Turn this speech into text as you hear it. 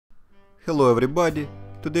Hello everybody,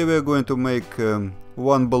 today we are going to make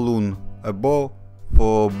one balloon, a bow,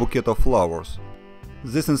 for bouquet of flowers.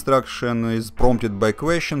 This instruction is prompted by a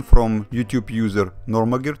question from YouTube user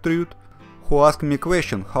Norma Gertrude, who asked me a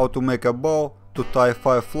question how to make a bow to tie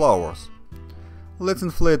 5 flowers. Let's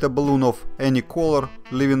inflate a balloon of any color,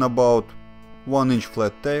 leaving about 1 inch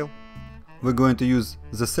flat tail. We're going to use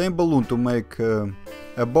the same balloon to make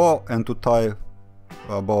a bow and to tie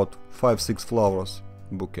about 5-6 flowers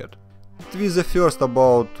bouquet. Twist the first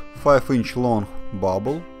about 5-inch long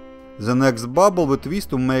bubble. The next bubble we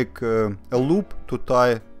twist to make a loop to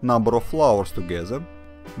tie number of flowers together.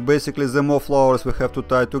 Basically, the more flowers we have to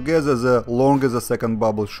tie together, the longer the second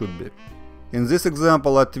bubble should be. In this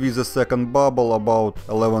example, I twist the second bubble about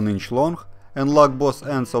 11-inch long and lock both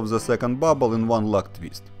ends of the second bubble in one lock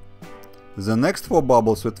twist. The next 4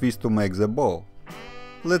 bubbles we twist to make the bow.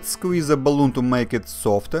 Let's squeeze the balloon to make it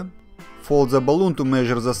softer. Fold the balloon to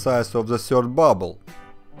measure the size of the third bubble.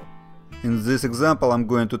 In this example, I'm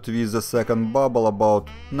going to twist the second bubble about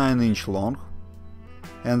 9-inch long,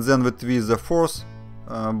 and then we twist the fourth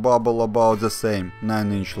bubble about the same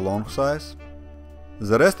 9-inch long size.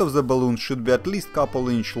 The rest of the balloon should be at least couple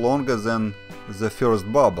inch longer than the first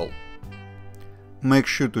bubble. Make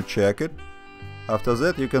sure to check it. After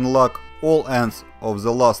that, you can lock all ends of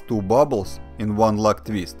the last 2 bubbles in one lock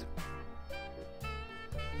twist.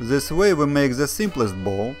 This way we make the simplest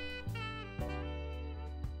bow.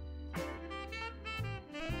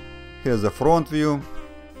 Here's the front view.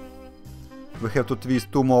 We have to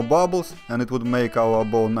twist 2 more bubbles and it would make our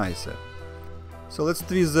bow nicer. So let's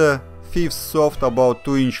twist the 5th soft about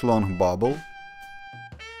 2-inch long bubble.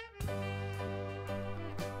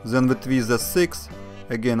 Then we twist the 6th,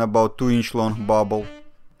 again about 2-inch long bubble.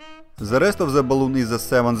 The rest of the balloon is the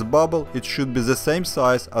 7th bubble. It should be the same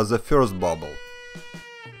size as the first bubble.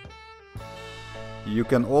 You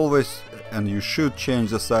can always and you should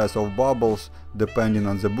change the size of bubbles depending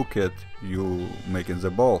on the bouquet you making the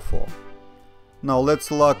bow for. Now let's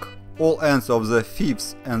lock all ends of the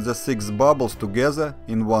 5th and the 6th bubbles together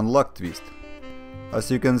in one lock twist. As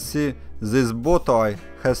you can see, this bow tie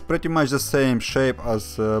has pretty much the same shape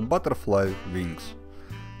as butterfly wings.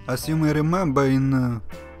 As you may remember, in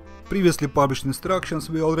previously published instructions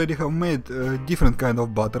we already have made different kind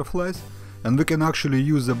of butterflies, and we can actually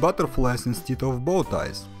use the butterflies instead of bow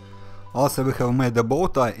ties. Also, we have made a bow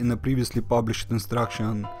tie in a previously published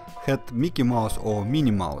instruction had Mickey Mouse or Minnie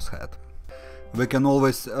Mouse hat. We can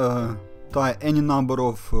always tie any number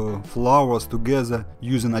of flowers together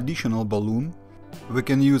using additional balloon. We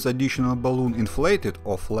can use additional balloon inflated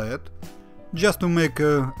or flat, just to make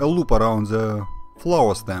a loop around the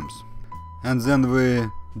flower stems. And then we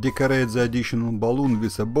decorate the additional balloon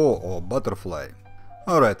with a bow or butterfly.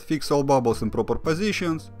 Alright, fix all bubbles in proper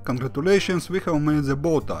positions. Congratulations, we have made the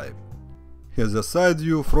bow tie. Here's the side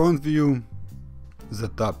view, front view, the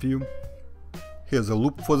top view. Here's a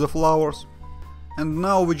loop for the flowers. And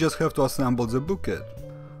now we just have to assemble the bouquet.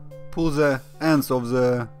 Pull the ends of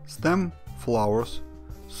the stem flowers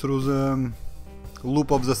through the loop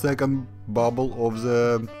of the second bubble of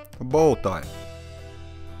the bow tie.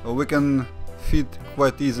 We can fit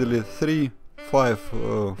quite easily 3-5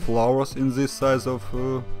 flowers in this size of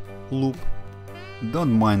loop.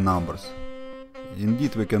 Don't mind numbers.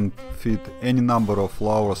 Indeed, we can fit any number of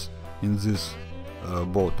flowers in this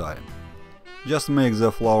bow tie. Just make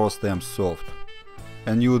the flower stems soft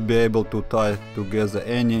and you would be able to tie together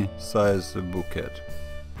any size bouquet.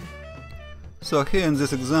 So here in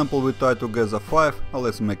this example we tie together 5,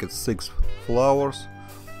 let's make it 6 flowers,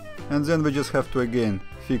 and then we just have to again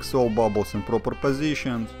fix all bubbles in proper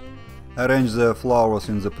positions. Arrange the flowers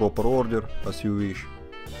in the proper order as you wish.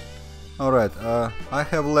 Alright, I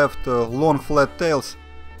have left long flat tails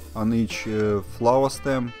on each flower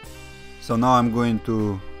stem, so now I'm going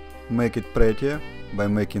to make it prettier by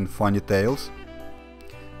making funny tails.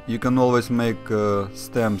 You can always make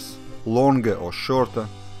stems longer or shorter.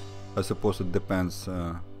 I suppose it depends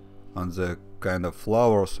on the kind of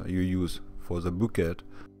flowers you use for the bouquet.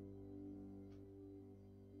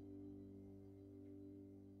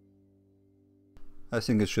 I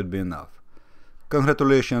think it should be enough.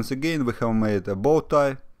 Congratulations again, we have made a bow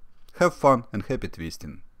tie. Have fun and happy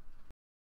twisting!